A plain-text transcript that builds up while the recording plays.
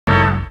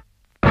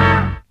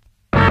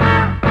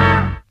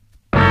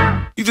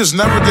You just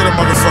never get a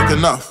motherfucker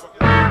enough.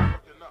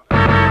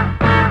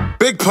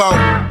 Big Po,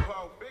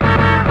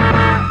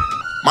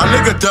 my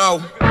nigga Doe,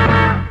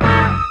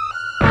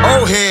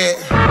 OldHead,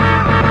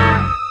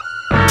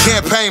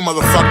 CampPain,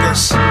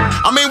 motherfuckers.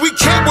 I mean, we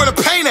camp where the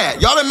pain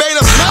at. Y'all done made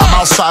us mad. I'm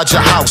outside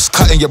your house,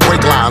 cutting your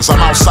brake lines. I'm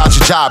outside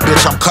your job,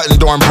 bitch. I'm cutting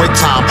during break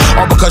time.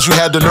 All because you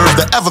had the nerve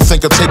to ever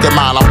think of taking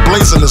mine. I'm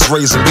blazing this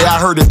raisin. Yeah, I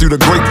heard it through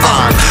the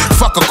grapevine.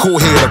 Fuck a cool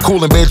head, a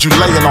cooling bed you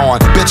laying on.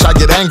 Bitch, I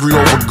get angry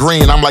over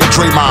green. I'm like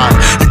Draymond.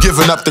 You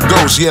giving up the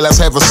ghost. Yeah, let's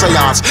have a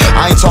seance.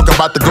 I ain't talking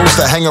about the ghosts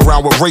that hang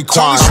around with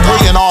Raekwon.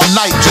 Waiting all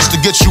night just to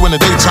get you in the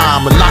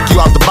daytime and knock you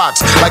out the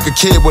box like a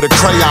kid with a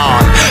crayon.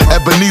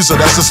 Ebenezer,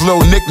 that's this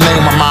little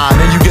nickname of mine.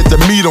 And you get to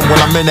meet him when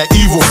I'm in that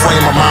evil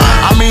frame of mind.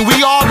 I mean,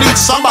 we all need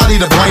somebody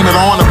to blame it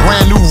on. A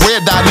brand new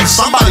red dot needs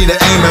somebody to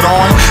aim it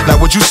on. Now,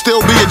 would you still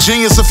be a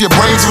genius if your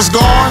brains was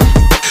gone?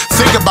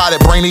 Think about it,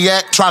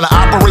 brainiac. Trying to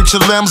operate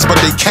your limbs, but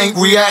they can't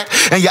react.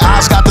 And your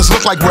eyes got this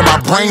look like where my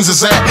brains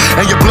is at.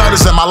 And your blood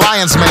is in my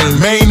lion's mane,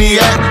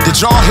 maniac. Did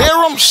y'all hear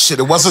him? Shit,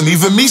 it wasn't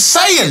even me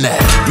saying that.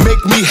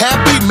 Make me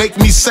happy, make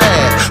me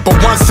sad. But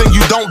one thing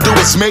you don't do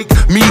is make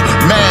me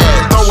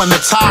mad. Throw in the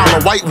towel, a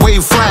white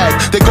wave flag.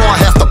 They gonna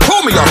have to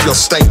pull me off your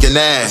stinking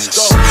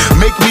ass.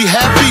 Make me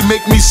happy,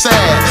 make me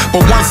sad.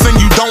 But one thing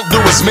you don't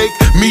do is make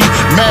me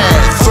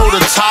mad. Throw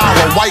the towel,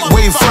 a white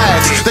wave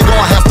flags. They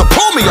gonna have to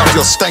pull me off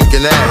your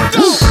stinking ass.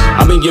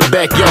 I'm in your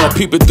backyard,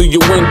 peeping through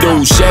your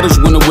windows. Shadows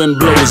when the wind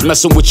blows,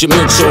 messing with your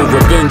mental.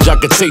 Revenge, I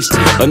can taste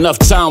it. Enough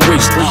time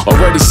wasted.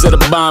 Already set a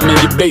bomb in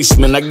your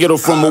basement. I get her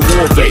from a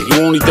war vet.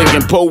 You only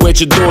thinking Poe at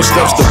your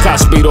doorsteps. The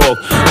cops paid off.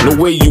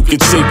 No way you can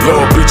take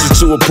all bitches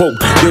to a poke.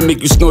 They make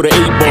you snort an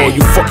 8-ball.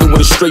 You fucking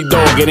with a straight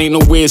dog. It ain't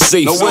nowhere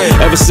safe.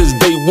 Ever since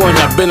day one,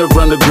 I've been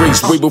around the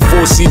grace. Way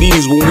before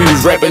CDs when we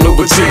was rapping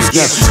over tapes.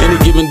 Now, any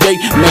given day,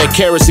 mad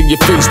carrots in your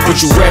face.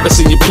 Put you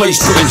rabbits in your place.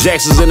 Putting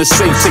Jacksons in the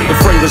safe. Take the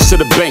fragrance to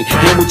the bank.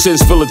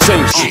 Hamilton's full of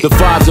tanks. The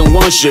 5s and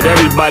 1 shit,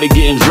 everybody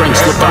getting drinks.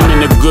 Look, I'm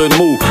in a good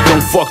mood,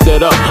 don't fuck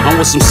that up. I'm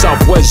with some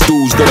Southwest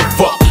dudes that'll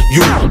fuck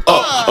you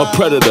up. A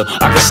predator,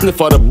 I can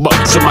sniff out a buck.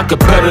 To my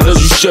competitors,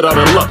 you shit out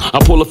of luck.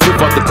 I pull a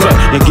flip out the cut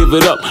and give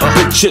it up.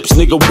 Big chips,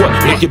 nigga, what?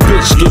 Make your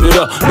bitch give it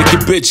up. Make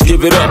your bitch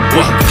give it up.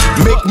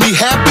 Make me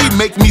happy,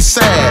 make me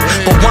sad.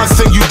 But one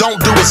thing you don't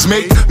do is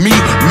make me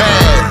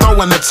mad. Throw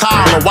in the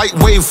towel, a white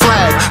wave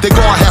flag. They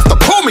gonna have to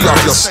pull me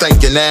off your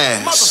stinking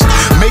ass.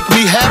 Make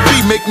me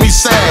happy, make me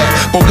sad.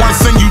 But one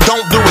thing you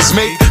don't do is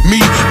make me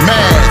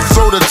mad.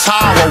 Throw the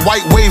towel, a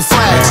white wave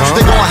flags.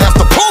 They gonna have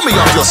to pull me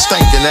off your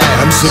stinking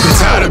ass. I'm sick and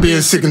tired of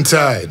being sick and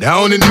tired. I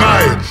don't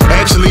admire it.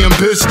 Actually, I'm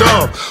pissed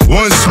off.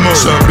 One smoke,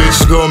 some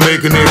bitch gonna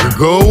make a nigga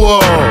go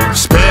off.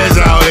 Spaz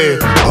out here,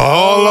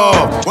 all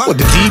off. What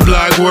the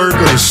D-block work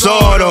or the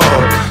sawed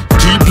off?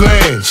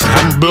 G-plane,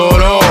 I'ma blow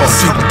it off.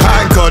 See the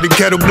pine called the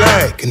kettle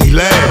black, and he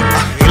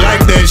laughed. He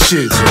liked that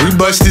shit, so we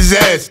bust his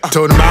ass.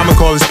 Told him I'ma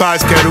call his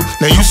pots kettle.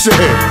 Now you said,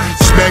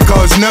 spec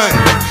costs nothing.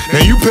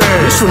 Now you pay.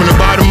 It's from the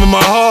bottom of my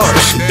heart.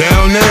 Shit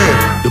down there,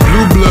 the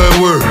blue blood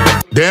work.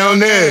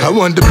 Down there, I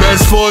want the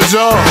best for us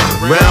all.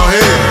 Round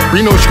here,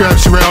 bring no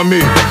scraps around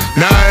me.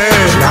 Nah,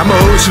 I'm a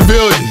whole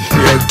civilian.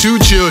 We have 2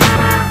 children,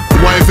 a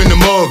wife and a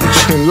mortgage,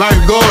 and life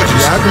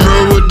gorgeous. I can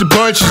roll with the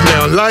punches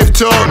now. Life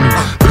taught me.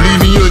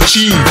 Believe in your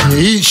achieve,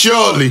 you eat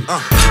shortly.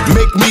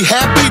 Make me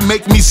happy,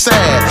 make me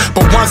sad.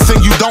 But one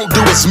thing you don't do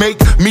is make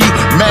me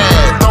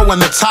mad. Throw in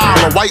the towel,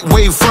 a white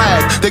wave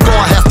flag. They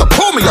gonna have to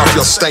pull me off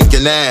your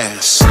stinking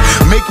ass.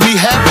 Make me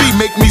happy,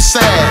 make me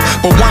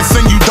sad. But one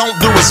thing you don't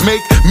do is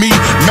make me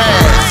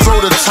mad.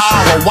 Throw the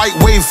towel, a white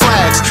wave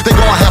flags. They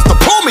gonna have to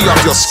pull me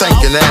off your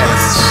stinking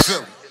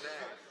ass.